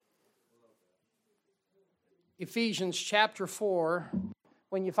Ephesians chapter 4.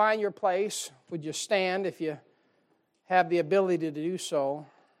 When you find your place, would you stand if you have the ability to do so?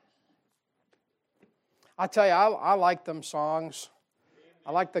 I tell you, I like them songs.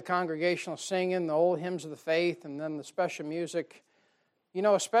 I like the congregational singing, the old hymns of the faith, and then the special music. You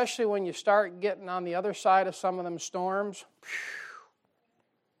know, especially when you start getting on the other side of some of them storms,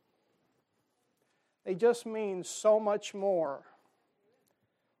 they just mean so much more.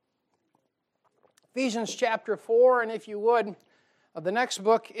 Ephesians chapter 4, and if you would, the next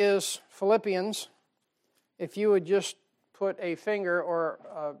book is Philippians. If you would just put a finger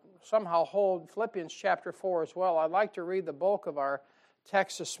or somehow hold Philippians chapter 4 as well. I'd like to read the bulk of our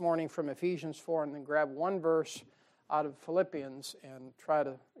text this morning from Ephesians 4 and then grab one verse out of Philippians and try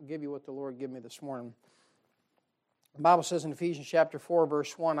to give you what the Lord gave me this morning. The Bible says in Ephesians chapter 4,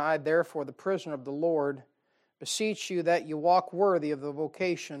 verse 1, I, therefore, the prisoner of the Lord, beseech you that you walk worthy of the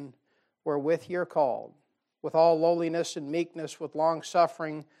vocation wherewith ye are called, with all lowliness and meekness, with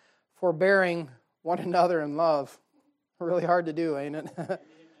long-suffering, forbearing one another in love. Really hard to do, ain't it?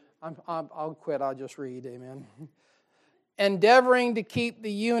 I'll quit. I'll just read. Amen. Endeavoring to keep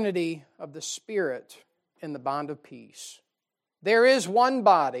the unity of the Spirit in the bond of peace. There is one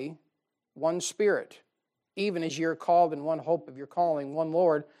body, one Spirit, even as ye are called in one hope of your calling, one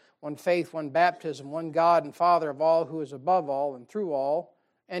Lord, one faith, one baptism, one God and Father of all, who is above all and through all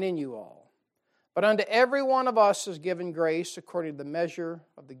and in you all. But unto every one of us is given grace according to the measure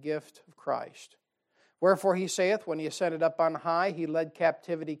of the gift of Christ. Wherefore he saith, when he ascended up on high, he led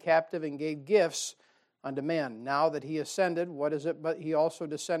captivity captive and gave gifts unto men. Now that he ascended, what is it but he also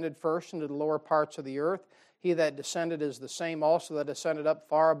descended first into the lower parts of the earth? He that descended is the same also that ascended up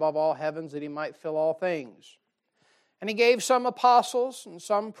far above all heavens, that he might fill all things. And he gave some apostles, and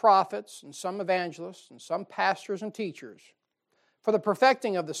some prophets, and some evangelists, and some pastors and teachers, for the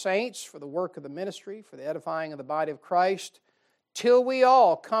perfecting of the saints, for the work of the ministry, for the edifying of the body of Christ, till we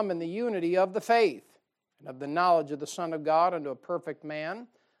all come in the unity of the faith, and of the knowledge of the Son of God, unto a perfect man,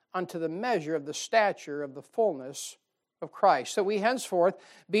 unto the measure of the stature of the fullness of Christ. So we henceforth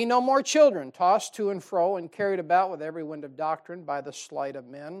be no more children, tossed to and fro, and carried about with every wind of doctrine by the sleight of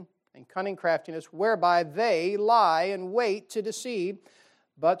men, and cunning craftiness, whereby they lie and wait to deceive,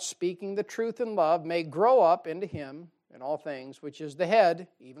 but speaking the truth in love, may grow up into him in all things, which is the head,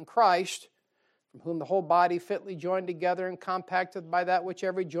 even Christ, from whom the whole body fitly joined together and compacted by that which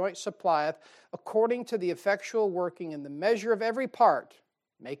every joint supplieth, according to the effectual working in the measure of every part,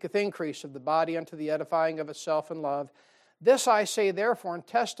 maketh increase of the body unto the edifying of itself in love. This I say therefore, and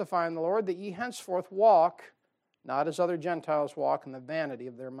testify in the Lord, that ye henceforth walk, not as other Gentiles walk, in the vanity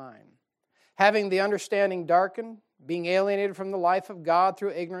of their mind, having the understanding darkened, being alienated from the life of God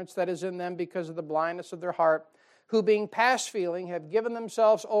through ignorance that is in them because of the blindness of their heart, who being past feeling have given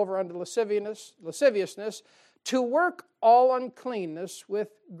themselves over unto lasciviousness, to work all uncleanness with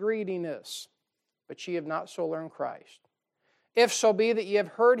greediness. But ye have not so learned Christ. If so be that ye have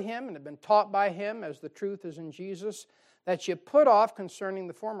heard him and have been taught by him, as the truth is in Jesus, that ye put off concerning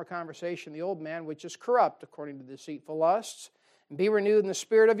the former conversation the old man which is corrupt according to deceitful lusts, and be renewed in the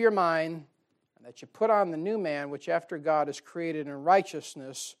spirit of your mind, and that ye put on the new man which after God is created in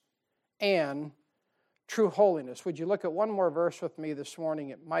righteousness and true holiness. Would you look at one more verse with me this morning?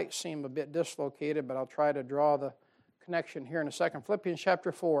 It might seem a bit dislocated, but I'll try to draw the connection here in a second. Philippians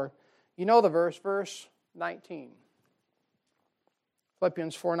chapter 4. You know the verse, verse 19.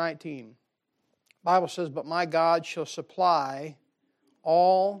 Philippians 4:19. The Bible says, but my God shall supply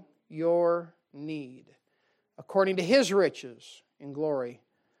all your need according to his riches in glory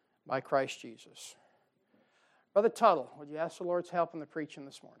by Christ Jesus. Brother Tuttle, would you ask the Lord's help in the preaching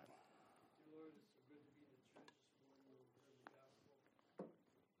this morning?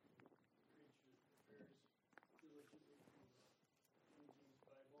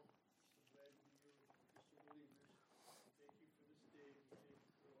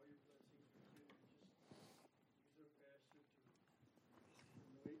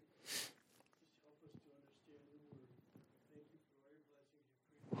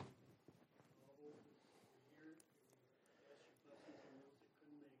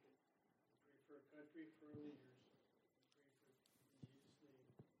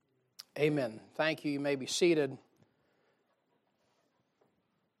 Amen. Thank you. You may be seated.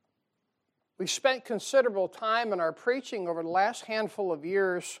 We've spent considerable time in our preaching over the last handful of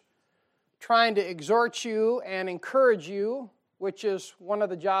years trying to exhort you and encourage you, which is one of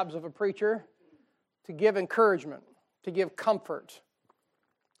the jobs of a preacher, to give encouragement, to give comfort.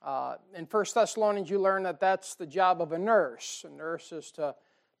 In 1 Thessalonians, you learn that that's the job of a nurse. A nurse is to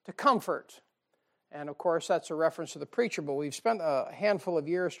comfort. And of course, that's a reference to the preacher, but we've spent a handful of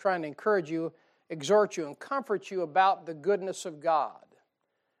years trying to encourage you exhort you and comfort you about the goodness of God.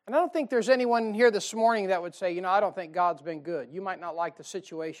 And I don't think there's anyone here this morning that would say, I don't think God's been good. You might not like the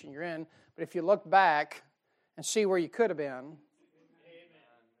situation you're in, but if you look back and see where you could have been,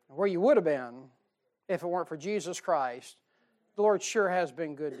 and where you would have been if it weren't for Jesus Christ, the Lord sure has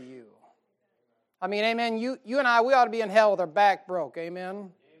been good to you. I mean, amen, you and I, we ought to be in hell with our back broke, amen?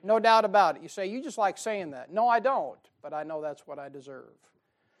 No doubt about it. You say, you just like saying that. No, I don't, but I know that's what I deserve.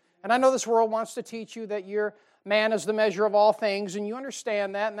 And I know this world wants to teach you that man is the measure of all things, and you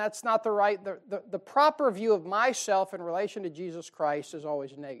understand that, and that's not the proper view of myself in relation to Jesus Christ is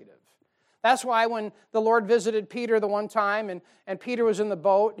always negative. That's why when the Lord visited Peter the one time, and Peter was in the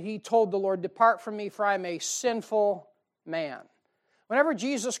boat, he told the Lord, "Depart from me, for I am a sinful man." Whenever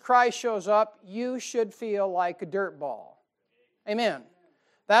Jesus Christ shows up, you should feel like a dirt ball. Amen.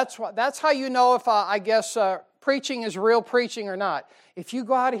 That's how you know if, preaching is real preaching or not. If you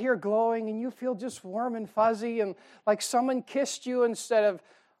go out of here glowing and you feel just warm and fuzzy and like someone kissed you instead of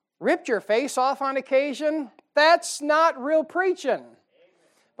ripped your face off on occasion, that's not real preaching.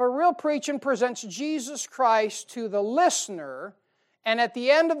 But real preaching presents Jesus Christ to the listener, and at the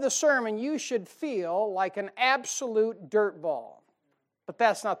end of the sermon, you should feel like an absolute dirtball. But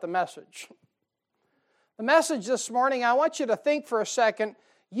that's not the message. The message this morning, I want you to think for a second,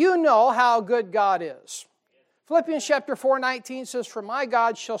 you know how good God is. Philippians chapter 4:19 says, "For my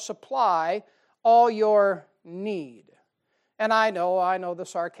God shall supply all your need." And I know the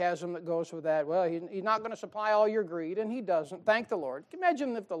sarcasm that goes with that. Well, He's not going to supply all your greed, and He doesn't. Thank the Lord. Can you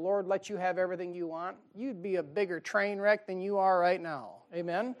imagine if the Lord let you have everything you want? You'd be a bigger train wreck than you are right now.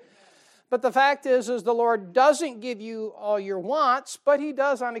 Amen? But the fact is the Lord doesn't give you all your wants, but He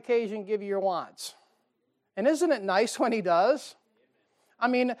does on occasion give you your wants. And isn't it nice when He does? I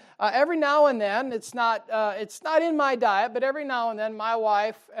mean, every now and then, it's not in my diet, but every now and then my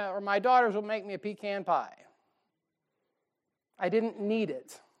wife or my daughters will make me a pecan pie. I didn't need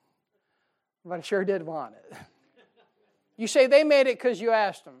it, but I sure did want it. You say they made it because you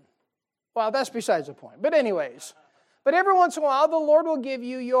asked them. Well, that's besides the point. But anyways, every once in a while, the Lord will give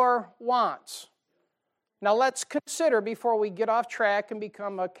you your wants. Now let's consider, before we get off track and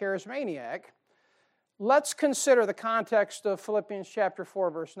become a charismaniac, let's consider the context of Philippians chapter 4,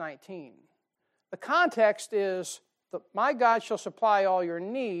 verse 19. The context is, my God shall supply all your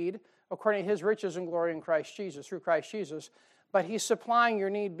need according to His riches and glory in Christ Jesus, through Christ Jesus. But He's supplying your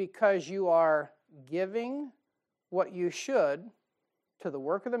need because you are giving what you should to the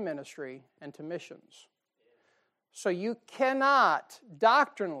work of the ministry and to missions. So you cannot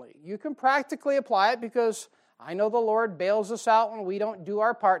doctrinally, you can practically apply it because I know the Lord bails us out when we don't do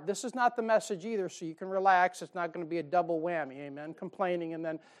our part. This is not the message either, so you can relax. It's not going to be a double whammy, amen, complaining, and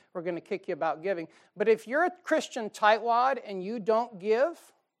then we're going to kick you about giving. But if you're a Christian tightwad and you don't give,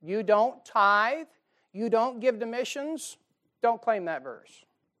 you don't tithe, you don't give to missions, don't claim that verse.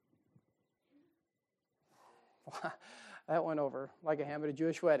 That went over like a ham at a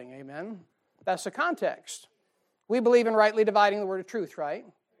Jewish wedding, amen? That's the context. We believe in rightly dividing the word of truth, right?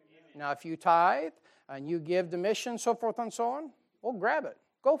 Now, if you tithe, and you give to mission, so forth and so on, well, grab it.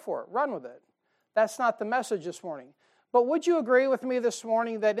 Go for it. Run with it. That's not the message this morning. But would you agree with me this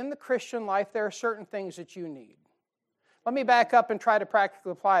morning that in the Christian life there are certain things that you need? Let me back up and try to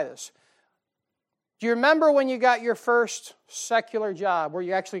practically apply this. Do you remember when you got your first secular job where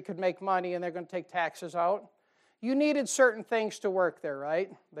you actually could make money and they're going to take taxes out? You needed certain things to work there, right?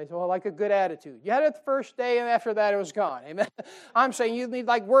 They said, well, like a good attitude. You had it the first day, and after that, it was gone. Amen. I'm saying you need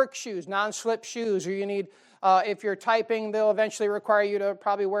like work shoes, non-slip shoes, or you need, if you're typing, they'll eventually require you to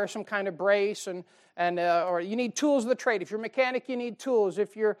probably wear some kind of brace, or you need tools of the trade. If you're a mechanic, you need tools.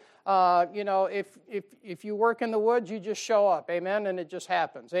 If you're, if you work in the woods, you just show up. Amen, and it just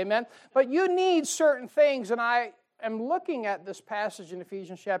happens. Amen. But you need certain things, and I am looking at this passage in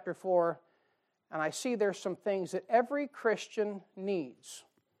Ephesians chapter 4. And I see there's some things that every Christian needs.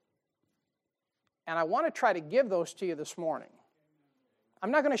 And I want to try to give those to you this morning.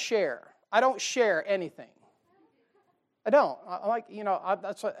 I'm not going to share. I don't share anything. I don't. I like,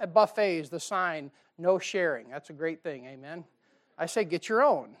 that's at buffets, the sign, no sharing. That's a great thing, amen? I say, get your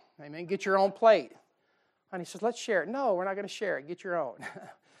own, amen? Get your own plate. And he says, let's share it. No, we're not going to share it. Get your own.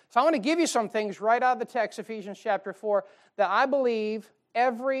 So I want to give you some things right out of the text, Ephesians chapter 4, that I believe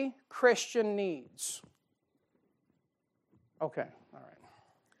every Christian needs. Okay, all right.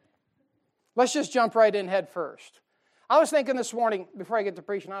 Let's just jump right in head first. I was thinking this morning, before I get to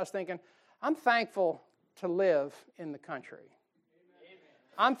preaching, I was thinking, I'm thankful to live in the country.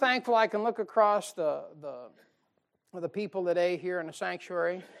 I'm thankful I can look across the people today here in the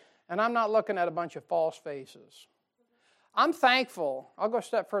sanctuary, and I'm not looking at a bunch of false faces. I'm thankful, I'll go a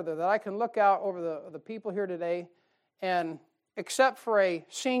step further, that I can look out over the people here today and, except for a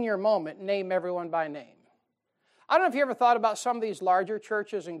senior moment, name everyone by name. I don't know if you ever thought about some of these larger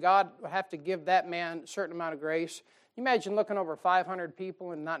churches and God would have to give that man a certain amount of grace. You imagine looking over 500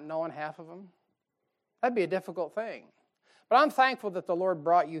 people and not knowing half of them? That'd be a difficult thing. But I'm thankful that the Lord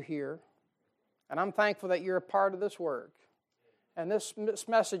brought you here, and I'm thankful that you're a part of this work. And this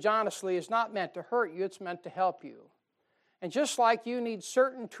message, honestly, is not meant to hurt you, it's meant to help you. And just like you need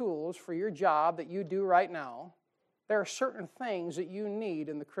certain tools for your job that you do right now, there are certain things that you need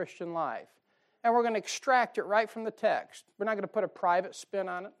in the Christian life. And we're going to extract it right from the text. We're not going to put a private spin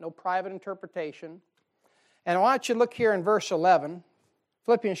on it, no private interpretation. And I want you to look here in verse 11,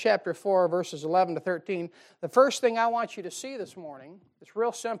 Philippians chapter 4, verses 11 to 13. The first thing I want you to see this morning, it's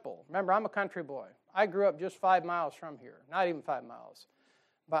real simple. Remember, I'm a country boy. I grew up just 5 miles from here, not even 5 miles.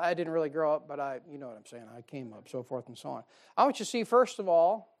 But I didn't really grow up, but you know what I'm saying. I came up, so forth and so on. I want you to see, first of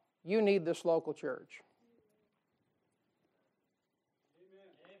all, you need this local church.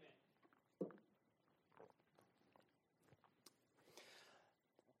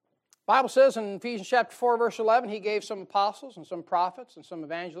 The Bible says in Ephesians chapter 4, verse 11, He gave some apostles and some prophets and some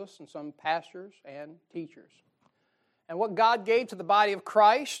evangelists and some pastors and teachers. And what God gave to the body of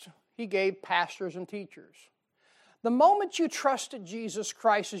Christ, He gave pastors and teachers. The moment you trusted Jesus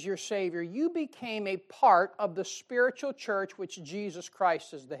Christ as your Savior, you became a part of the spiritual church which Jesus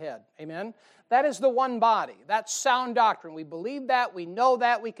Christ is the head. Amen? That is the one body. That's sound doctrine. We believe that. We know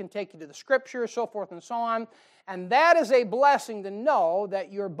that. We can take you to the Scriptures, so forth and so on. And that is a blessing to know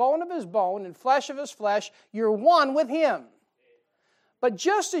that you're bone of His bone and flesh of His flesh. You're one with Him. But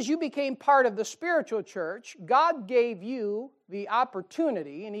just as you became part of the spiritual church, God gave you the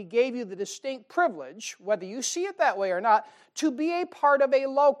opportunity and He gave you the distinct privilege, whether you see it that way or not, to be a part of a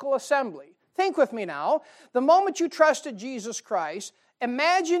local assembly. Think with me now. The moment you trusted Jesus Christ,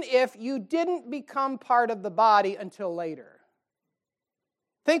 imagine if you didn't become part of the body until later.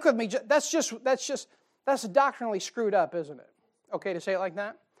 Think with me. That's doctrinally screwed up, isn't it? Okay to say it like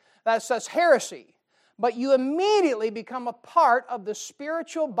that? That's heresy. But you immediately become a part of the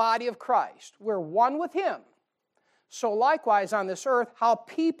spiritual body of Christ. We're one with Him. So likewise on this earth, how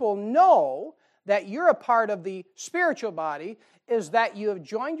people know that you're a part of the spiritual body is that you have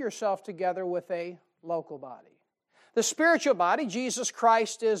joined yourself together with a local body. The spiritual body, Jesus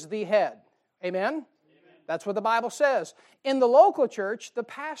Christ is the head. Amen? Amen. That's what the Bible says. In the local church, the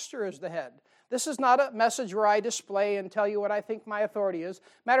pastor is the head. This is not a message where I display and tell you what I think my authority is.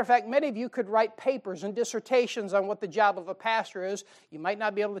 Matter of fact, many of you could write papers and dissertations on what the job of a pastor is. You might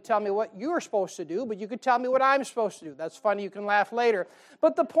not be able to tell me what you're supposed to do, but you could tell me what I'm supposed to do. That's funny. You can laugh later.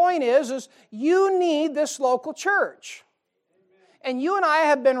 But the point is you need this local church. And you and I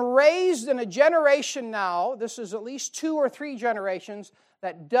have been raised in a generation now, this is at least 2 or 3 generations,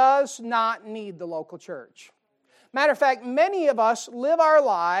 that does not need the local church. Matter of fact, many of us live our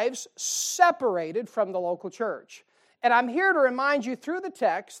lives separated from the local church. And I'm here to remind you through the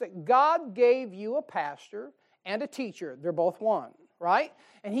text that God gave you a pastor and a teacher. They're both one, right?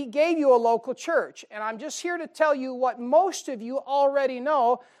 And He gave you a local church. And I'm just here to tell you what most of you already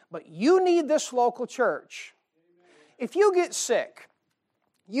know, but you need this local church. If you get sick,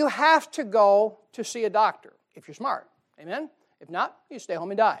 you have to go to see a doctor if you're smart. Amen? If not, you stay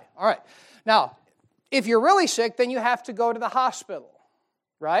home and die. All right. Now, if you're really sick, then you have to go to the hospital,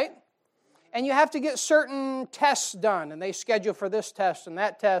 right? And you have to get certain tests done, and they schedule for this test and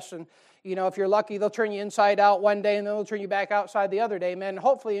that test, and if you're lucky, they'll turn you inside out one day, and then they'll turn you back outside the other day, and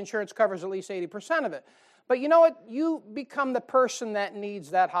hopefully insurance covers at least 80% of it. But you know what? You become the person that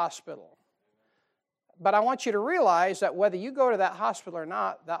needs that hospital. But I want you to realize that whether you go to that hospital or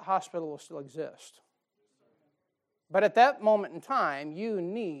not, that hospital will still exist. But at that moment in time, you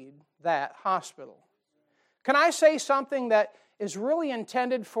need that hospital. Can I say something that is really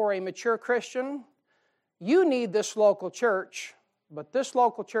intended for a mature Christian? You need this local church, but this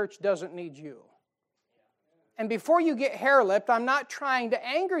local church doesn't need you. And before you get hair-lipped, I'm not trying to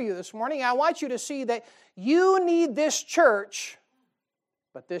anger you this morning. I want you to see that you need this church,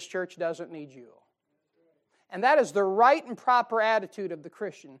 but this church doesn't need you. And that is the right and proper attitude of the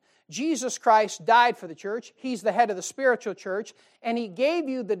Christian. Jesus Christ died for the church. He's the head of the spiritual church. And He gave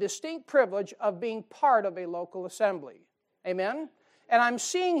you the distinct privilege of being part of a local assembly. Amen? And I'm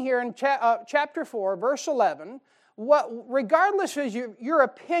seeing here in chapter 4, verse 11, regardless of your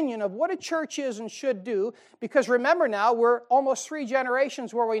opinion of what a church is and should do, because remember now, we're almost 3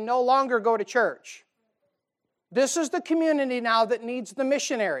 generations where we no longer go to church. This is the community now that needs the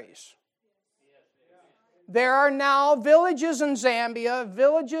missionaries. There are now villages in Zambia,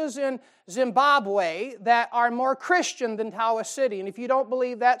 villages in Zimbabwe that are more Christian than Tawas City. And if you don't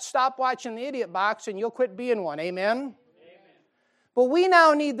believe that, stop watching the Idiot Box and you'll quit being one. Amen? Amen. But we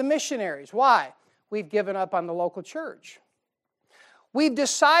now need the missionaries. Why? We've given up on the local church. We've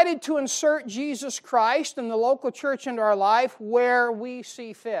decided to insert Jesus Christ and the local church into our life where we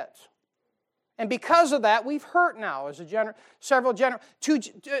see fit. And because of that, we've hurt now as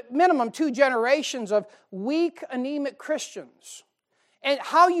minimum two generations of weak, anemic Christians. And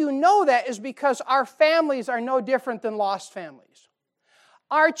how you know that is because our families are no different than lost families.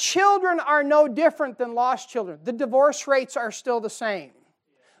 Our children are no different than lost children. The divorce rates are still the same.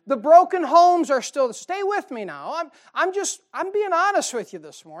 The broken homes are still. Stay with me now. I'm being honest with you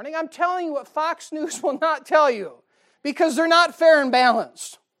this morning. I'm telling you what Fox News will not tell you because they're not fair and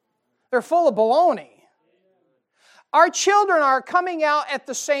balanced. They're full of baloney. Our children are coming out at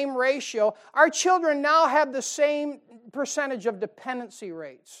the same ratio. Our children now have the same percentage of dependency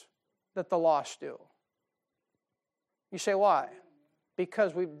rates that the lost do. You say, why?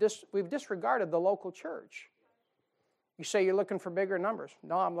 Because we've disregarded the local church. You say you're looking for bigger numbers.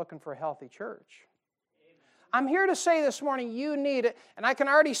 No, I'm looking for a healthy church. I'm here to say this morning you need it, and I can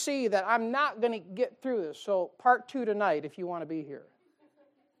already see that I'm not going to get through this, so part 2 tonight if you want to be here.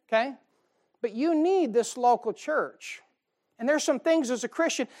 Okay? But you need this local church. And there's some things as a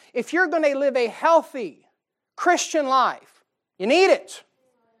Christian, if you're going to live a healthy Christian life, you need it.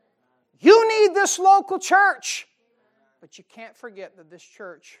 You need this local church. But you can't forget that this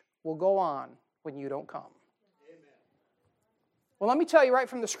church will go on when you don't come. Well, let me tell you right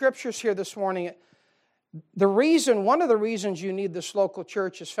from the scriptures here this morning, one of the reasons you need this local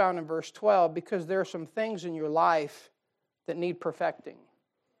church is found in verse 12, because there are some things in your life that need perfecting.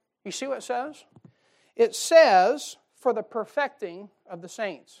 You see what it says? It says, for the perfecting of the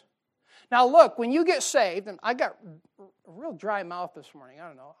saints. Now look, when you get saved, and I got a real dry mouth this morning, I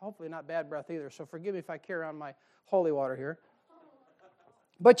don't know, hopefully not bad breath either, so forgive me if I carry on my holy water here.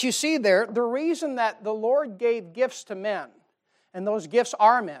 But you see there, the reason that the Lord gave gifts to men, and those gifts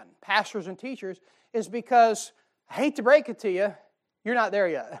are men, pastors and teachers, is because, I hate to break it to you, you're not there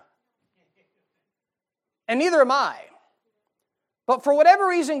yet. And neither am I. But for whatever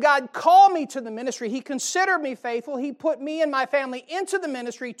reason, God called me to the ministry. He considered me faithful. He put me and my family into the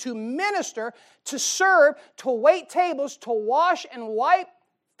ministry to minister, to serve, to wait tables, to wash and wipe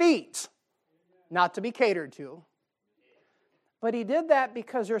feet. Not to be catered to. But He did that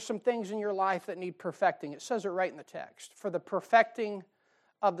because there's some things in your life that need perfecting. It says it right in the text. For the perfecting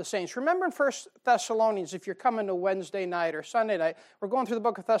of the saints. Remember in 1 Thessalonians, if you're coming to Wednesday night or Sunday night, we're going through the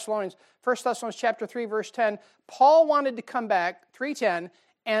book of Thessalonians. 1 Thessalonians chapter 3, verse 10. Paul wanted to come back, 3:10,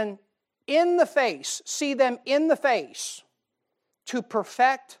 and in the face, see them in the face, to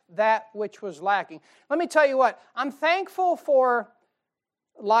perfect that which was lacking. Let me tell you what, I'm thankful for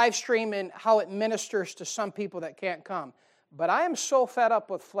live stream and how it ministers to some people that can't come. But I am so fed up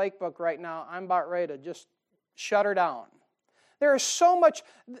with Flakebook right now, I'm about ready to just shut her down. There is so much.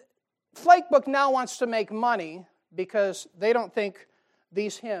 Flakebook now wants to make money because they don't think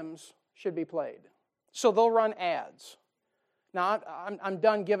these hymns should be played. So they'll run ads. Now, I'm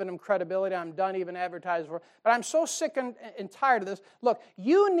done giving them credibility. I'm done even advertising for it. But I'm so sick and tired of this. Look,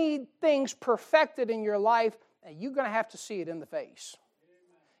 you need things perfected in your life, and you're going to have to see it in the face.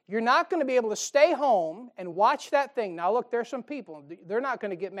 You're not going to be able to stay home and watch that thing. Now, look, there's some people, they're not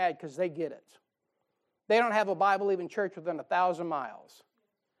going to get mad because they get it. They don't have a Bible-believing church within 1,000 miles.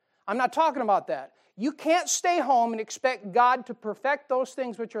 I'm not talking about that. You can't stay home and expect God to perfect those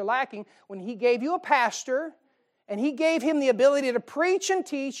things which are lacking when He gave you a pastor and He gave him the ability to preach and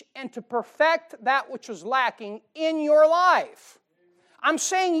teach and to perfect that which was lacking in your life. I'm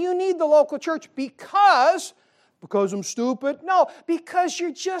saying you need the local church because I'm stupid? No, because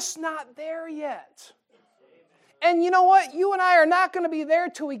you're just not there yet. And you know what? You and I are not going to be there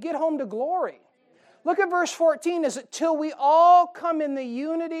till we get home to glory. Look at verse 14. Is it till we all come in the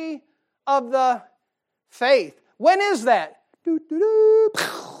unity of the faith? When is that?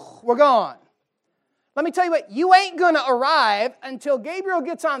 We're gone. Let me tell you what, you ain't going to arrive until Gabriel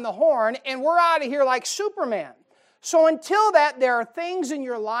gets on the horn and we're out of here like Superman. So until that, there are things in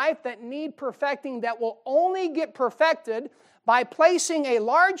your life that need perfecting that will only get perfected by placing a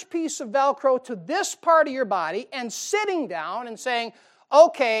large piece of Velcro to this part of your body and sitting down and saying,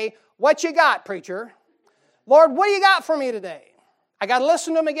 okay, what you got, preacher? Lord, what do you got for me today? I got to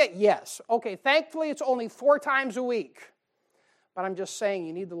listen to Him again? Yes. Okay, thankfully it's only 4 times a week. But I'm just saying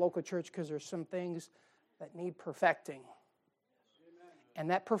you need the local church because there's some things that need perfecting.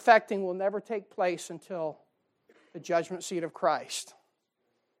 And that perfecting will never take place until the judgment seat of Christ.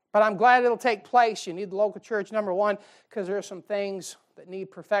 But I'm glad it'll take place. You need the local church, number one, because there are some things that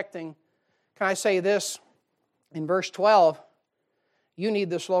need perfecting. Can I say this? In verse 12, you need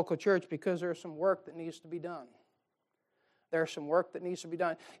this local church because there's some work that needs to be done. There's some work that needs to be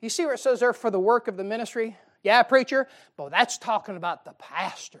done. You see where it says there, for the work of the ministry? Yeah, preacher, but that's talking about the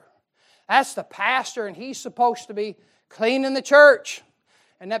pastor. That's the pastor, and he's supposed to be cleaning the church.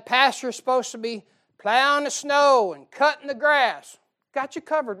 And that pastor is supposed to be plowing the snow and cutting the grass. Got you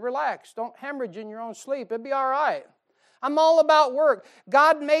covered. Relax. Don't hemorrhage in your own sleep. It'll be all right. I'm all about work.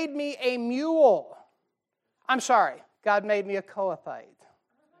 God made me a mule. I'm sorry. God made me a Kohathite.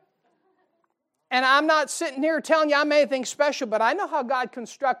 And I'm not sitting here telling you I'm anything special, but I know how God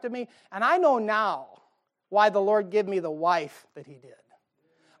constructed me, and I know now why the Lord gave me the wife that He did.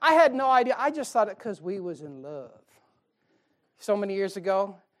 I had no idea. I just thought it because we was in love. So many years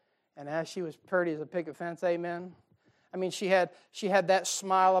ago, and as she was pretty as a picket fence, amen. I mean, she had that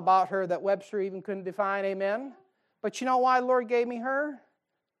smile about her that Webster even couldn't define, amen. But you know why the Lord gave me her?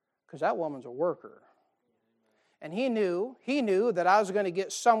 Because that woman's a worker. And He knew that I was going to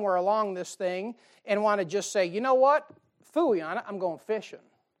get somewhere along this thing and want to just say, you know what? Phooey on it, I'm going fishing.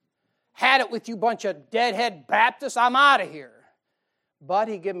 Had it with you bunch of deadhead Baptists, I'm out of here. But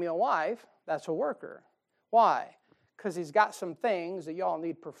He gave me a wife that's a worker. Why? Because He's got some things that y'all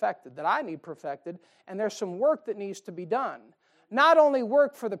need perfected, that I need perfected, and there's some work that needs to be done. Not only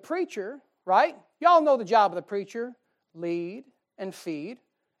work for the preacher, right? Y'all know the job of the preacher, lead and feed.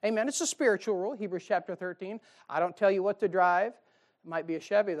 Amen. It's a spiritual rule, Hebrews chapter 13. I don't tell you what to drive. It might be a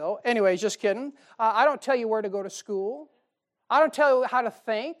Chevy, though. Anyways, just kidding. I don't tell you where to go to school. I don't tell you how to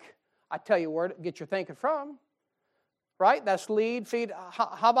think. I tell you where to get your thinking from. Right? That's lead, feed.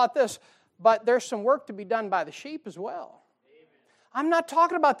 How about this? But there's some work to be done by the sheep as well. I'm not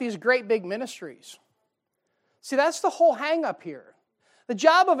talking about these great big ministries. See, that's the whole hang-up here. The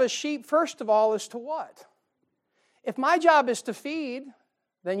job of a sheep, first of all, is to what? If my job is to feed,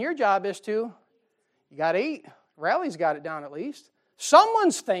 then your job is to, you got to eat. Rally's got it down at least.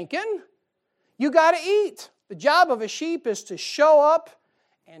 Someone's thinking, you got to eat. The job of a sheep is to show up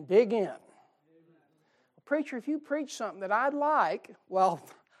and dig in. Well, preacher, if you preach something that I'd like, well,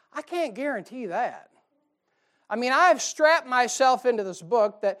 I can't guarantee that. I mean, I've strapped myself into this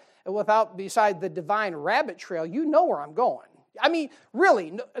book that beside the divine rabbit trail, you know where I'm going. I mean,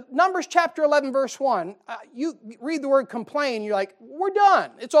 really, Numbers chapter 11, verse 1, you read the word complain, you're like, we're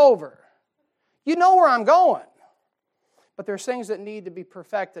done. It's over. You know where I'm going. But there's things that need to be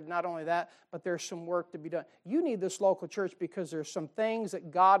perfected. Not only that, but there's some work to be done. You need this local church because there's some things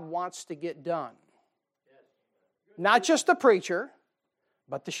that God wants to get done. Not just the preacher,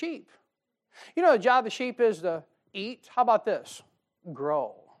 but the sheep. You know, the job of the sheep is to eat. How about this?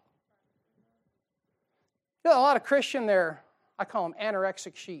 Grow. You know, a lot of Christian there, I call them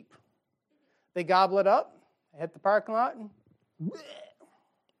anorexic sheep. They gobble it up, hit the parking lot, and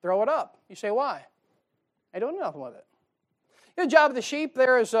throw it up. You say, why? They don't do nothing with it. You know, the job of the sheep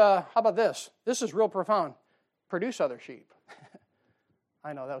there is, how about this? This is real profound. Produce other sheep.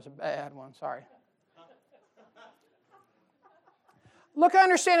 I know, that was a bad one, sorry. Look, I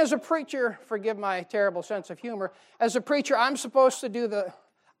understand as a preacher, forgive my terrible sense of humor, as a preacher, I'm supposed to do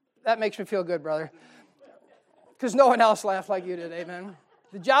that makes me feel good, brother. Because no one else laughed like you did, amen.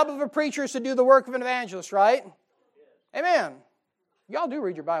 The job of a preacher is to do the work of an evangelist, right? Amen. Y'all do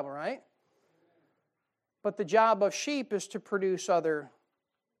read your Bible, right? But the job of sheep is to produce other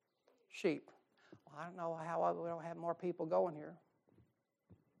sheep. Well, I don't know how we don't have more people going here.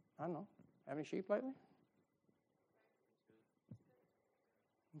 I don't know. Have any sheep lately?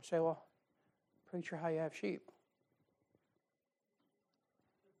 You say, well, preacher, how you have sheep?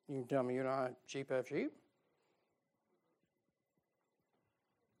 You can tell me you know how sheep have sheep?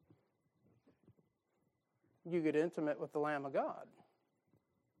 You get intimate with the Lamb of God.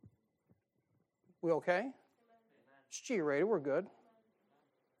 We okay? It's G-rated, we're good.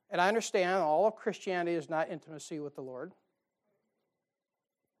 And I understand all of Christianity is not intimacy with the Lord.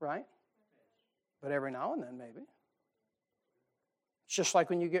 Right? But every now and then, maybe. It's just like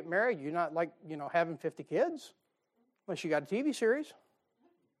when you get married, you're not like, having 50 kids. Unless you got a TV series.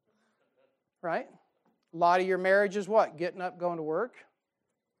 Right? A lot of your marriage is what? Getting up, going to work.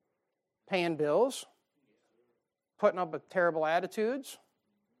 Paying bills. Putting up with terrible attitudes.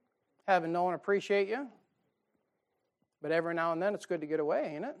 Having no one appreciate you. But every now and then it's good to get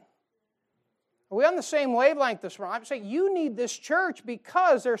away, ain't it? Are we on the same wavelength this morning? I'm saying you need this church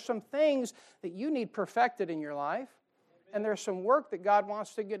because there's some things that you need perfected in your life. And there's some work that God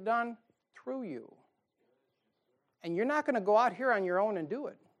wants to get done through you. And you're not going to go out here on your own and do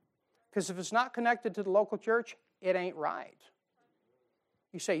it. Because if it's not connected to the local church, it ain't right.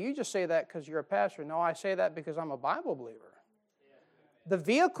 You say, you just say that because you're a pastor. No, I say that because I'm a Bible believer. The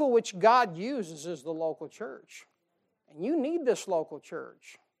vehicle which God uses is the local church. And you need this local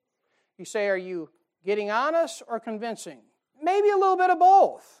church. You say, are you getting on us or convincing? Maybe a little bit of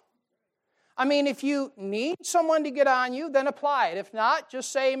both. I mean, if you need someone to get on you, then apply it. If not,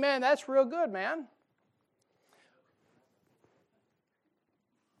 just say, amen, that's real good, man.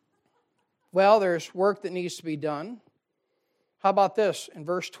 Well, there's work that needs to be done. How about this? In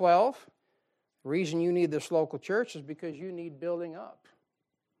verse 12, the reason you need this local church is because you need building up.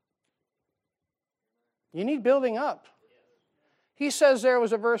 You need building up. He says there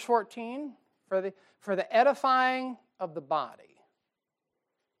was a verse 14, for the edifying of the body.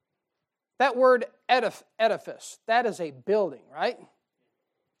 That word edifice, that is a building, right?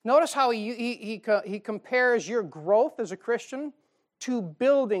 Notice how he compares your growth as a Christian to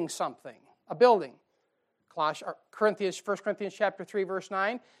building something, a building. 1 Corinthians chapter 3, verse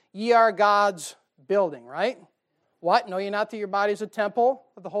 9, ye are God's building, right? What? Know ye not that your body is a temple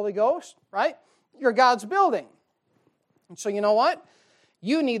of the Holy Ghost, right? You're God's building. And so you know what?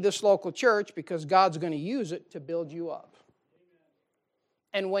 You need this local church because God's going to use it to build you up.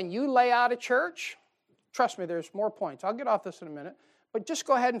 And when you lay out a church, trust me, there's more points. I'll get off this in a minute. But just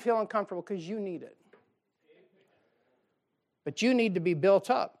go ahead and feel uncomfortable because you need it. But you need to be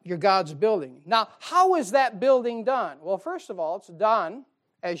built up. You're God's building. Now, how is that building done? Well, first of all, it's done,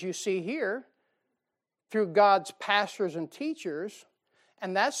 as you see here, through God's pastors and teachers,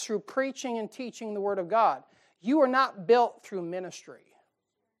 and that's through preaching and teaching the Word of God. You are not built through ministry.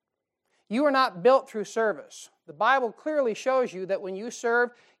 You are not built through service. The Bible clearly shows you that when you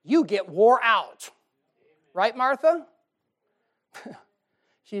serve, you get wore out. Right, Martha?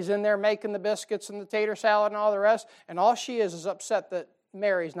 She's in there making the biscuits and the tater salad and all the rest, and all she is upset that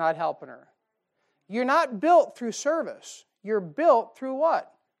Mary's not helping her. You're not built through service. You're built through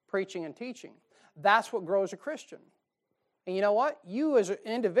what? Preaching and teaching. That's what grows a Christian. And you know what? You as an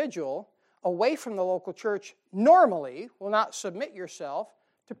individual, away from the local church, normally will not submit yourself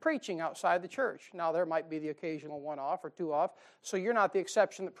to preaching outside the church. Now, there might be the occasional one-off or two-off, so you're not the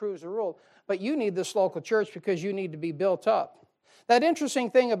exception that proves the rule. But you need this local church because you need to be built up. That interesting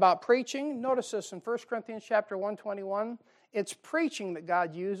thing about preaching, notice this in 1 Corinthians chapter 1:21, it's preaching that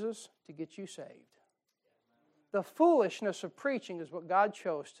God uses to get you saved. The foolishness of preaching is what God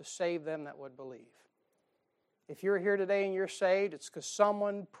chose to save them that would believe. If you're here today and you're saved, it's because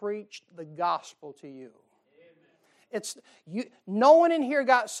someone preached the gospel to you. No one in here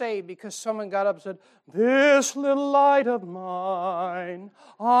got saved because someone got up and said, this little light of mine,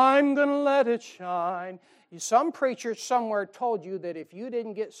 I'm going to let it shine. Some preacher somewhere told you that if you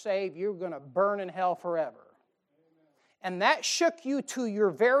didn't get saved, you were going to burn in hell forever. And that shook you to your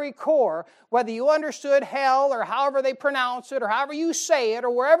very core, whether you understood hell or however they pronounce it or however you say it or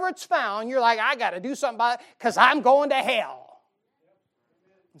wherever it's found, you're like, I got to do something about it because I'm going to hell.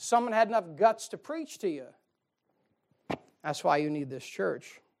 And someone had enough guts to preach to you. That's why you need this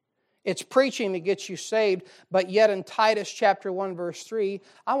church. It's preaching that gets you saved, but yet in Titus chapter 1, verse 3,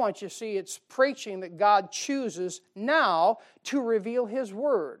 I want you to see it's preaching that God chooses now to reveal His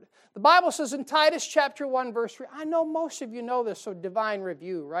Word. The Bible says in Titus chapter 1, verse 3, I know most of you know this, so divine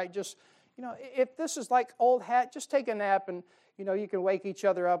review, right? Just, if this is like old hat, just take a nap and, you can wake each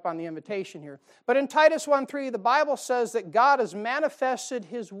other up on the invitation here. But in Titus 1:3, the Bible says that God has manifested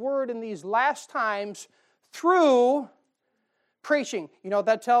His Word in these last times through preaching. You know what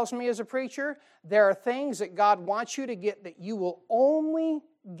that tells me as a preacher? There are things that God wants you to get that you will only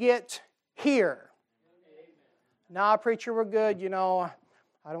get here. Nah, preacher, we're good. I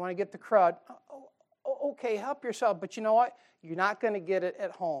don't want to get the crud. Okay, help yourself. But you know what? You're not going to get it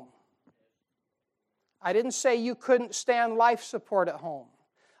at home. I didn't say you couldn't stand life support at home.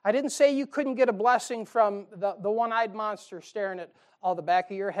 I didn't say you couldn't get a blessing from the one-eyed monster staring at all the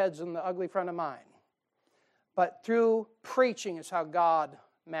back of your heads and the ugly front of mine. But through preaching is how God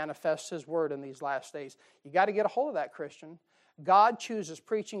manifests His Word in these last days. You got to get a hold of that, Christian. God chooses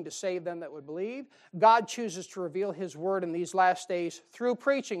preaching to save them that would believe. God chooses to reveal His Word in these last days through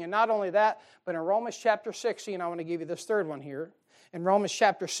preaching. And not only that, but in Romans chapter 16, I want to give you this third one here. In Romans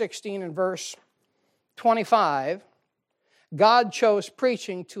chapter 16 and verse 25, God chose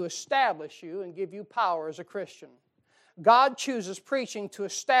preaching to establish you and give you power as a Christian. God chooses preaching to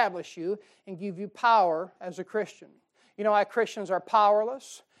establish you and give you power as a Christian. You know why Christians are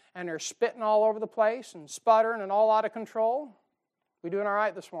powerless and they're spitting all over the place and sputtering and all out of control? We doing all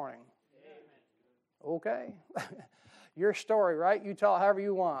right this morning? Amen. Okay. Your story, right? You tell it however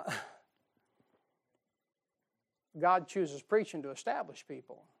you want. God chooses preaching to establish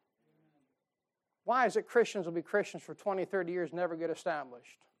people. Why is it Christians will be Christians for 20, 30 years, never get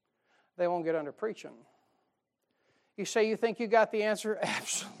established? They won't get under preaching. You say you think you got the answer?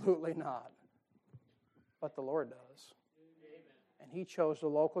 Absolutely not. But the Lord does. And He chose the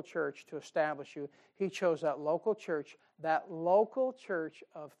local church to establish you. He chose that local church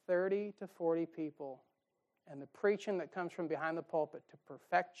of 30 to 40 people, and the preaching that comes from behind the pulpit to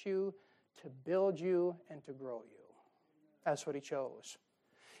perfect you, to build you, and to grow you. That's what He chose.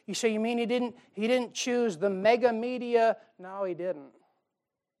 You say, you mean He didn't choose the mega media? No, He didn't.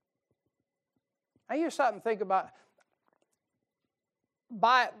 I hear something to think about.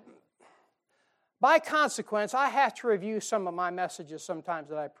 By consequence, I have to review some of my messages sometimes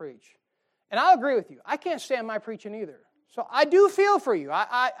that I preach. And I'll agree with you. I can't stand my preaching either. So I do feel for you.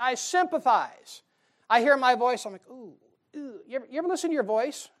 I sympathize. I hear my voice, I'm like, ooh. You ever listen to your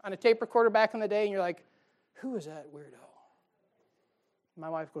voice on a tape recorder back in the day, and you're like, who is that weirdo? My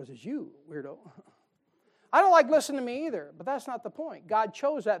wife goes, it's you, weirdo. I don't like listening to me either, but that's not the point. God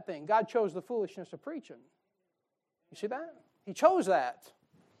chose that thing. God chose the foolishness of preaching. You see that? He chose that.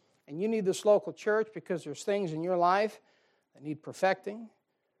 And you need this local church because there's things in your life that need perfecting.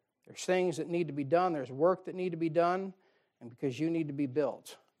 There's things that need to be done. There's work that need to be done. And because you need to be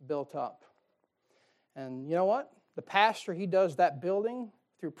built up. And you know what? The pastor, he does that building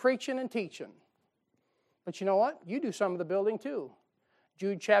through preaching and teaching. But you know what? You do some of the building too.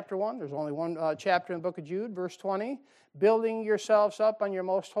 Jude chapter 1, there's only one chapter in the book of Jude, verse 20. Building yourselves up on your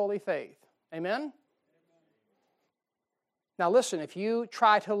most holy faith. Amen? Now listen, if you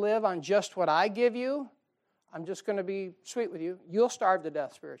try to live on just what I give you, I'm just going to be sweet with you, you'll starve to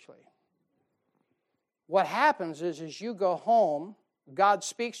death spiritually. What happens is you go home, God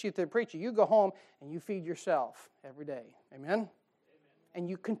speaks to you through the preacher, you go home and you feed yourself every day. Amen? And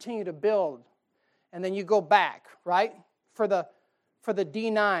you continue to build. And then you go back, right? For the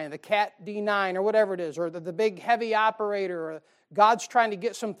D9, the Cat D9 or whatever it is, or the big heavy operator, or God's trying to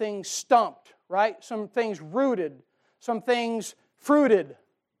get some things stumped, right? Some things rooted. Some things fruited.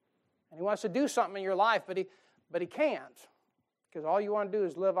 And He wants to do something in your life, but he can't. Because all you want to do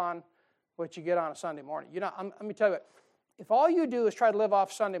is live on what you get on a Sunday morning. Let me tell you what, if all you do is try to live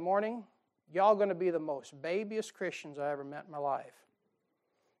off Sunday morning, y'all going to be the most babyest Christians I ever met in my life.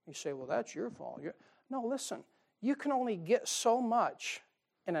 You say, well, that's your fault. No, listen, you can only get so much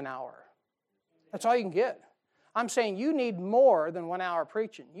in an hour. That's all you can get. I'm saying you need more than 1 hour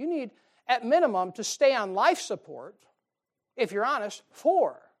preaching. You need, at minimum, to stay on life support, if you're honest,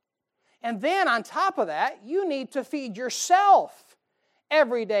 4. And then on top of that, you need to feed yourself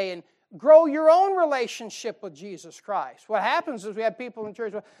every day and grow your own relationship with Jesus Christ. What happens is we have people in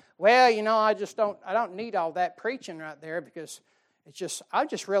church, I don't need all that preaching right there because I'm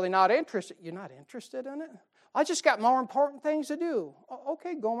just really not interested. You're not interested in it? I just got more important things to do.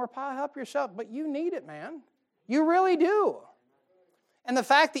 Okay, Gomer Pyle, help yourself. But you need it, man. You really do. And the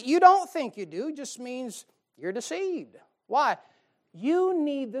fact that you don't think you do just means you're deceived. Why? You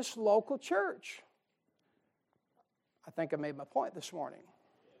need this local church. I think I made my point this morning.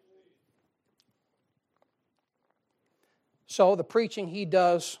 So the preaching, he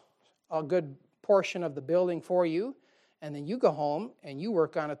does a good portion of the building for you, and then you go home and you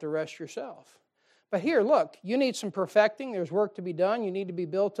work on it the rest yourself. But here, look, you need some perfecting. There's work to be done. You need to be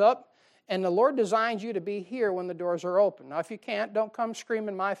built up. And the Lord designed you to be here when the doors are open. Now, if you can't, don't come scream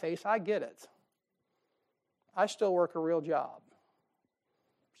in my face. I get it. I still work a real job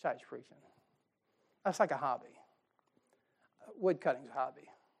besides preaching. That's like a hobby. Wood cutting's a hobby.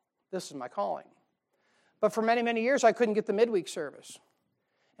 This is my calling. But for many, many years, I couldn't get the midweek service.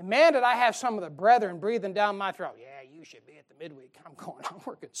 And man, did I have some of the brethren breathing down my throat. Yeah, you should be at the midweek. I'm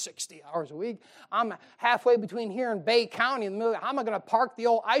working 60 hours a week. I'm halfway between here and Bay County. In the middle. How am I going to park the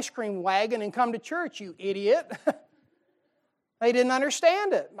old ice cream wagon and come to church, you idiot? They didn't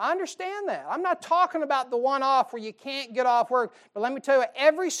understand it. I understand that. I'm not talking about the one-off where you can't get off work. But let me tell you,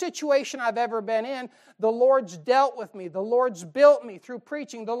 every situation I've ever been in, the Lord's dealt with me. The Lord's built me through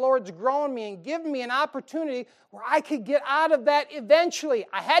preaching. The Lord's grown me and given me an opportunity where I could get out of that eventually.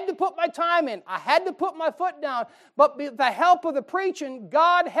 I had to put my time in. I had to put my foot down. But with the help of the preaching,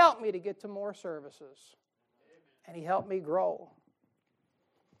 God helped me to get to more services. And He helped me grow.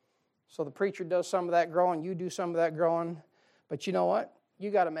 So the preacher does some of that growing. You do some of that growing. But you know what? You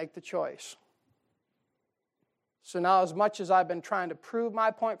got to make the choice. So now, as much as I've been trying to prove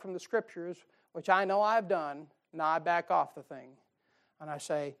my point from the Scriptures, which I know I've done, now I back off the thing. And I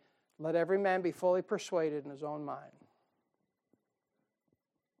say, let every man be fully persuaded in his own mind.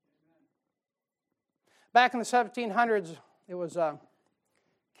 Back in the 1700s, it was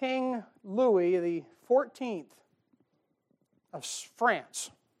King Louis the 14th of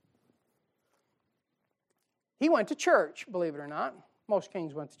France. He went to church, believe it or not. Most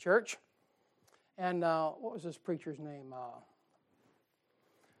kings went to church. And what was this preacher's name?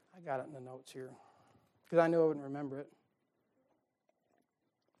 I got it in the notes here because I knew I wouldn't remember it.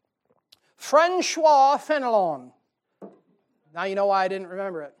 Francois Fenelon. Now you know why I didn't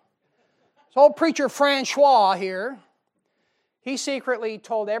remember it. This old preacher Francois here, he secretly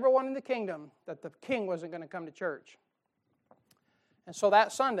told everyone in the kingdom that the king wasn't going to come to church. And so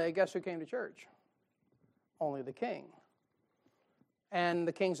that Sunday, guess who came to church? Only the king. And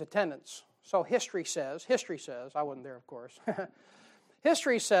the king's attendants. So history says, I wasn't there of course,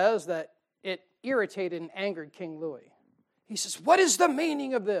 history says that it irritated and angered King Louis. He says, what is the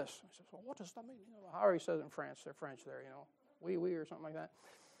meaning of this? I says, well, what is the meaning of it? However he says it in France, they're French there, oui or something like that.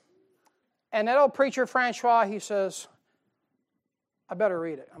 And that old preacher Francois, he says, I better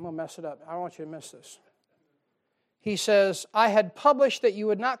read it. I'm going to mess it up. I don't want you to miss this. He says, I had published that you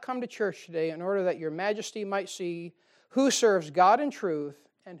would not come to church today in order that your majesty might see who serves God in truth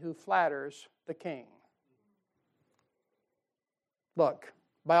and who flatters the king. Look,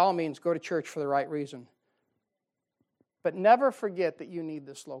 by all means, go to church for the right reason. But never forget that you need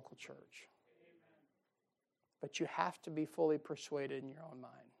this local church. But you have to be fully persuaded in your own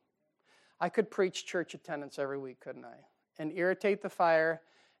mind. I could preach church attendance every week, couldn't I? And irritate the fire,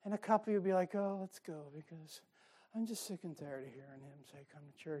 and a couple of you would be like, oh, let's go, because I'm just sick and tired of hearing him say, come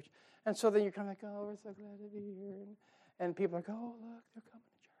to church. And so then you're kind of like, oh, we're so glad to be here. And people are like, oh, look, they're coming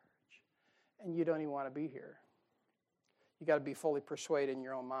to church. And you don't even want to be here. You got to be fully persuaded in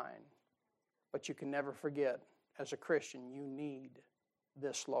your own mind. But you can never forget, as a Christian, you need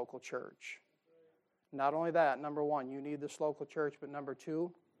this local church. Not only that, number one, you need this local church, but number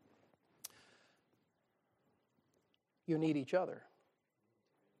two, you need each other.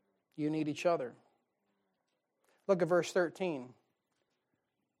 You need each other. Look at verse 13.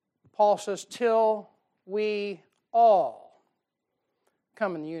 Paul says, till we all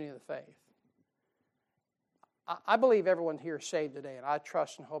come in the unity of the faith. I believe everyone here is saved today, and I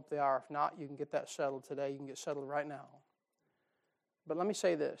trust and hope they are. If not, you can get that settled today. You can get settled right now. But let me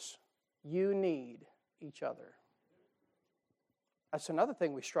say this. You need each other. That's another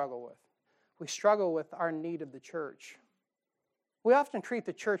thing we struggle with. We struggle with our need of the church. We often treat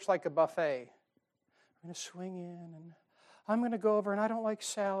the church like a buffet. I'm going to swing in, and I'm going to go over, and I don't like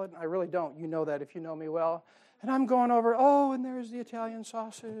salad. I really don't. You know that if you know me well. And I'm going over, oh, and there's the Italian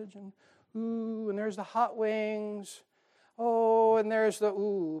sausage, and ooh, and there's the hot wings. Oh, and there's the,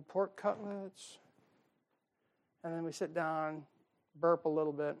 pork cutlets. And then we sit down, burp a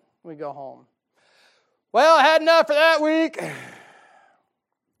little bit, and we go home. Well, I had enough for that week.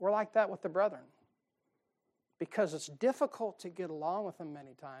 We're like that with the brethren. Because it's difficult to get along with them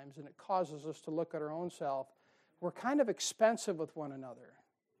many times, and it causes us to look at our own self. We're kind of expensive with one another.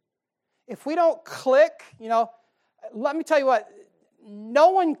 If we don't click, let me tell you what, no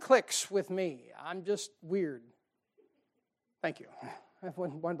one clicks with me. I'm just weird. Thank you. I have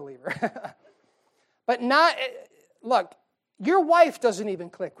one believer. But look, your wife doesn't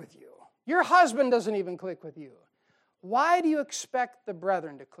even click with you. Your husband doesn't even click with you. Why do you expect the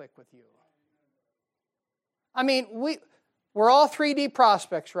brethren to click with you? I mean, we're all 3D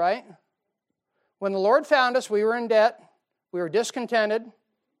prospects, right? When the Lord found us, we were in debt, we were discontented,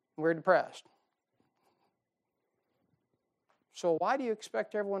 we were depressed. So why do you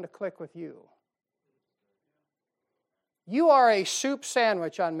expect everyone to click with you? You are a soup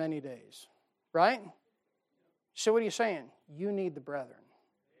sandwich on many days, right? So what are you saying? You need the brethren.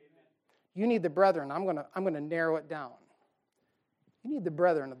 You need the brethren. I'm going to narrow it down. You need the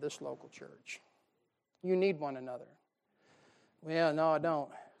brethren of this local church. You need one another. Well, no, I don't,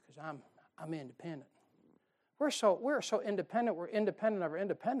 because I'm independent. We're so independent. We're independent of our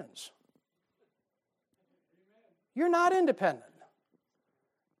independence. You're not independent.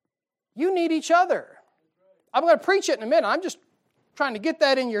 You need each other. I'm going to preach it in a minute. I'm just trying to get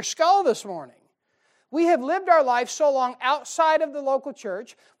that in your skull this morning. We have lived our life so long outside of the local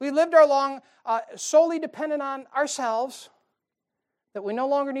church. We lived our long solely dependent on ourselves that we no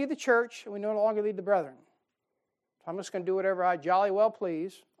longer need the church and we no longer need the brethren. So I'm just going to do whatever I jolly well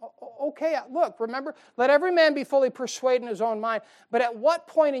please. Okay, look, remember, let every man be fully persuaded in his own mind. But at what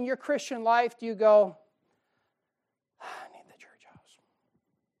point in your Christian life do you go, I need the church house.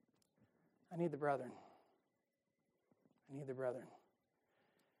 I need the brethren. I need the brethren.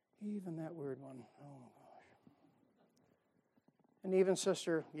 Even that weird one. Oh, my gosh. And even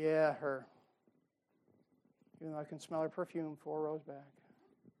sister, yeah, her. Even though I can smell her perfume 4 rows back.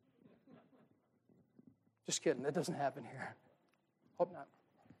 Just kidding. That doesn't happen here. Hope not.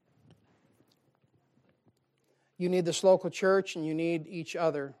 You need this local church and you need each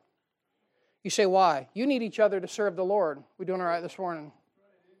other. You say, why? You need each other to serve the Lord. We doing all right this morning?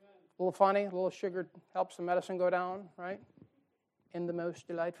 A little funny, a little sugar helps the medicine go down, right? In the most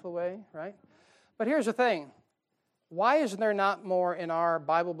delightful way, right? But here's the thing. Why is there not more in our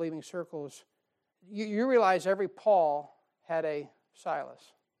Bible-believing circles? You realize every Paul had a Silas.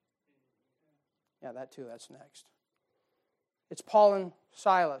 Yeah, that too, that's next. It's Paul and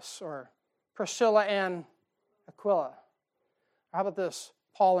Silas, or Priscilla and Aquila. How about this?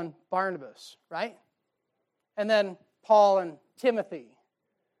 Paul and Barnabas, right? And then Paul and Timothy.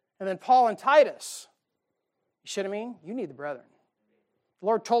 And then Paul and Titus. You see what I mean? You need the brethren. The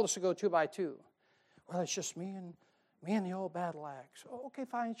Lord told us to go 2 by 2. Well, it's just me and the old battle axe. Oh, okay,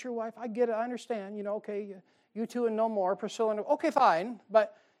 fine, it's your wife. I get it, I understand. Okay, you two and no more. Priscilla and... Okay, fine,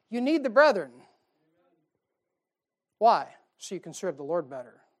 but you need the brethren. Why? So you can serve the Lord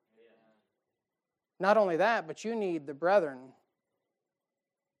better. Not only that, but you need the brethren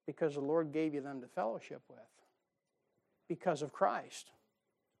because the Lord gave you them to fellowship with because of Christ.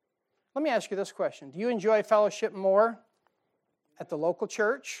 Let me ask you this question. Do you enjoy fellowship more at the local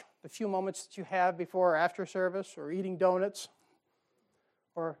church, the few moments that you have before or after service, or eating donuts,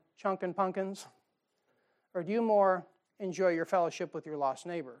 or chunking pumpkins? Or do you more enjoy your fellowship with your lost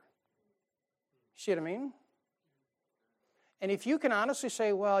neighbor? See what I mean? And if you can honestly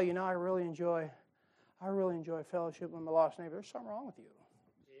say, well, I really enjoy fellowship with my lost neighbor, there's something wrong with you.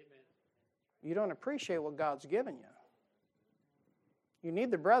 Amen. You don't appreciate what God's given you. You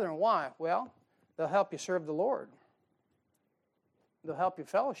need the brethren. Why? Well, they'll help you serve the Lord. They'll help you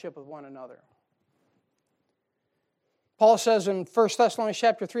fellowship with one another. Paul says in 1 Thessalonians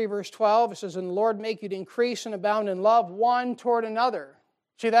chapter 3, verse 12, it says, and the Lord make you to increase and abound in love one toward another.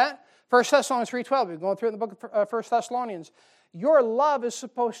 See that? 1 Thessalonians 3:12, we're going through it in the book of 1 Thessalonians. Your love is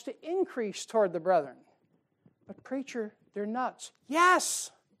supposed to increase toward the brethren. But preacher, they're nuts.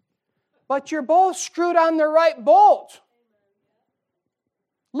 Yes, but you're both screwed on the right bolt.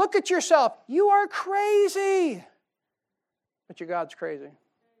 Look at yourself. You are crazy. But your God's crazy.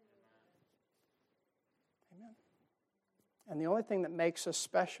 Amen. And the only thing that makes us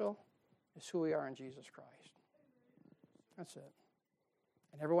special is who we are in Jesus Christ. That's it.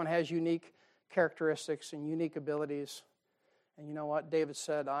 And everyone has unique characteristics and unique abilities. And you know what? David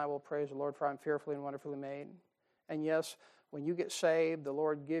said, I will praise the Lord, for I am fearfully and wonderfully made. And yes, when you get saved, the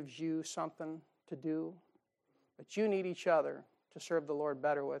Lord gives you something to do. But you need each other to serve the Lord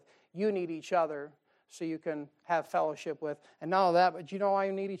better with. You need each other so you can have fellowship with. And not only that, but you know why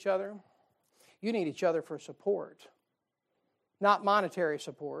you need each other? You need each other for support. Not monetary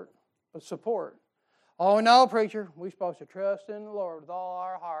support, but support. Oh no, preacher, we're supposed to trust in the Lord with all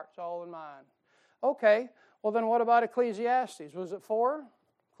our heart, soul, and mind. Okay, well then what about Ecclesiastes? Was it 4?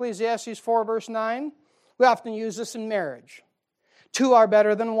 Ecclesiastes 4 verse 9. We often use this in marriage. 2 are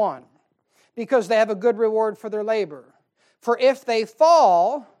better than 1 because they have a good reward for their labor. For if they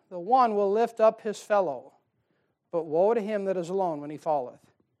fall, the one will lift up his fellow. But woe to him that is alone when he falleth,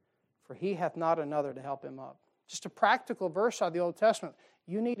 for he hath not another to help him up. Just a practical verse out of the Old Testament.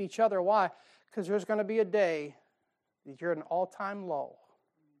 You need each other. Why? Because there's going to be a day that you're at an all-time low,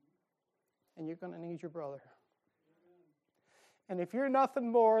 and you're going to need your brother. And if you're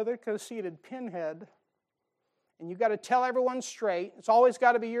nothing more than a conceited pinhead, and you've got to tell everyone straight, it's always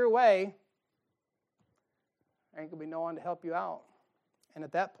got to be your way, there ain't going to be no one to help you out. And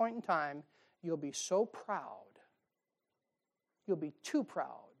at that point in time, you'll be so proud, you'll be too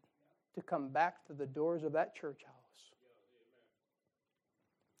proud to come back to the doors of that church house.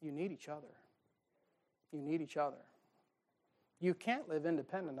 You need each other. You need each other. You can't live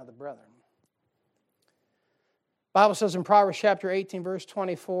independent of the brethren. The Bible says in Proverbs chapter 18, verse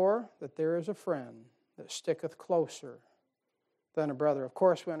 24, that there is a friend that sticketh closer than a brother. Of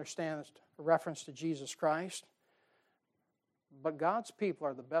course, we understand it's a reference to Jesus Christ. But God's people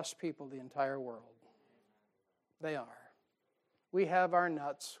are the best people in the entire world. They are. We have our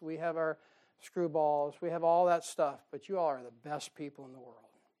nuts. We have our screwballs. We have all that stuff. But you all are the best people in the world.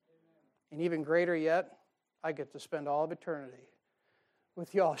 And even greater yet, I get to spend all of eternity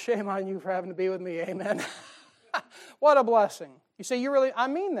with y'all. Shame on you for having to be with me. Amen. What a blessing. You say, I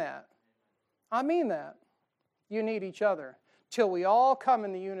mean that. I mean that. You need each other. Till we all come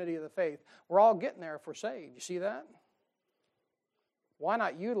in the unity of the faith. We're all getting there if we're saved. You see that? Why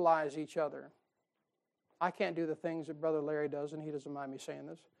not utilize each other? I can't do the things that Brother Larry does, and he doesn't mind me saying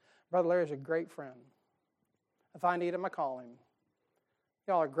this. Brother Larry's a great friend. If I need him, I call him.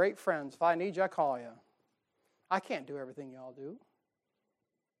 Y'all are great friends. If I need you, I call you. I can't do everything y'all do.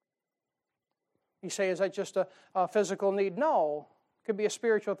 You say, is that just a physical need? No. It could be a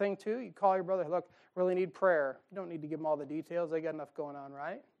spiritual thing too. You call your brother, look, really need prayer. You don't need to give them all the details. They got enough going on,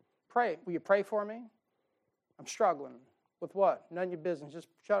 right? Pray. Will you pray for me? I'm struggling. With what? None of your business. Just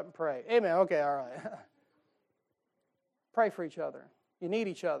shut up and pray. Amen. Okay, all right. Pray for each other. You need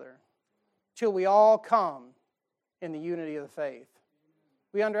each other. Till we all come in the unity of the faith.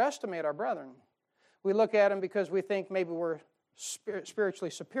 We underestimate our brethren. We look at them because we think maybe we're spiritually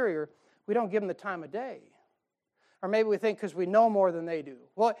superior. We don't give them the time of day. Or maybe we think because we know more than they do.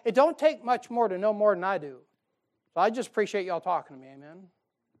 Well, it don't take much more to know more than I do. So I just appreciate y'all talking to me, amen?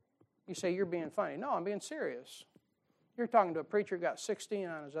 You say you're being funny. No, I'm being serious. You're talking to a preacher who got 16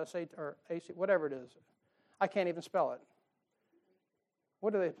 on his SAT or AC, whatever it is. I can't even spell it.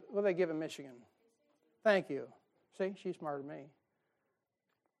 What do they give in Michigan? Thank you. See, she's smarter than me.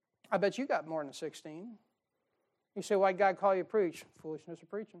 I bet you got more than 16. You say, why'd God call you to preach? Foolishness of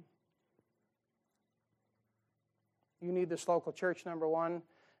preaching. You need this local church, number one,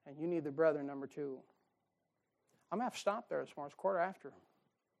 and you need the brethren, number two. I'm going to have to stop there this morning. It's 1:15.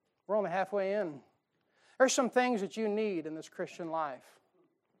 We're only halfway in. There's some things that you need in this Christian life.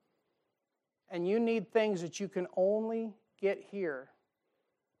 And you need things that you can only get here.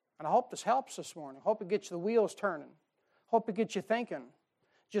 And I hope this helps this morning. I hope it gets the wheels turning. I hope it gets you thinking.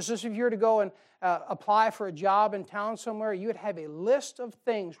 Just as if you were to go and apply for a job in town somewhere, you would have a list of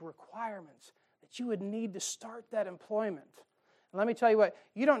things, requirements, that you would need to start that employment. And let me tell you what,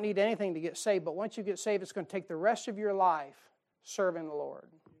 you don't need anything to get saved, but once you get saved, it's going to take the rest of your life serving the Lord.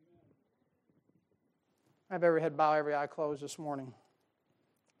 I have every head bowed, every eye closed this morning.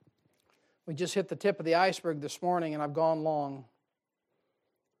 We just hit the tip of the iceberg this morning, and I've gone long.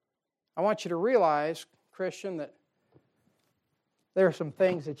 I want you to realize, Christian, that there are some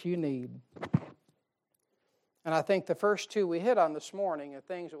things that you need. And I think the first two we hit on this morning are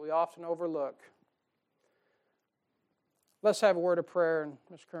things that we often overlook. Let's have a word of prayer, and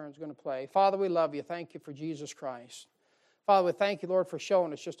Ms. Kern's going to play. Father, we love you. Thank you for Jesus Christ. Father, we thank you, Lord, for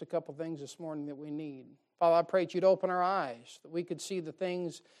showing us just a couple things this morning that we need. Father, I pray that you'd open our eyes, that we could see the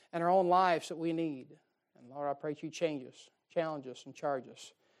things in our own lives that we need. And Lord, I pray that you change us, challenge us, and charge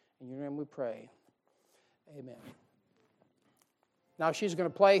us. In your name we pray. Amen. Now she's going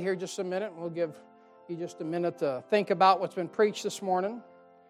to play here just a minute. We'll give you just a minute to think about what's been preached this morning.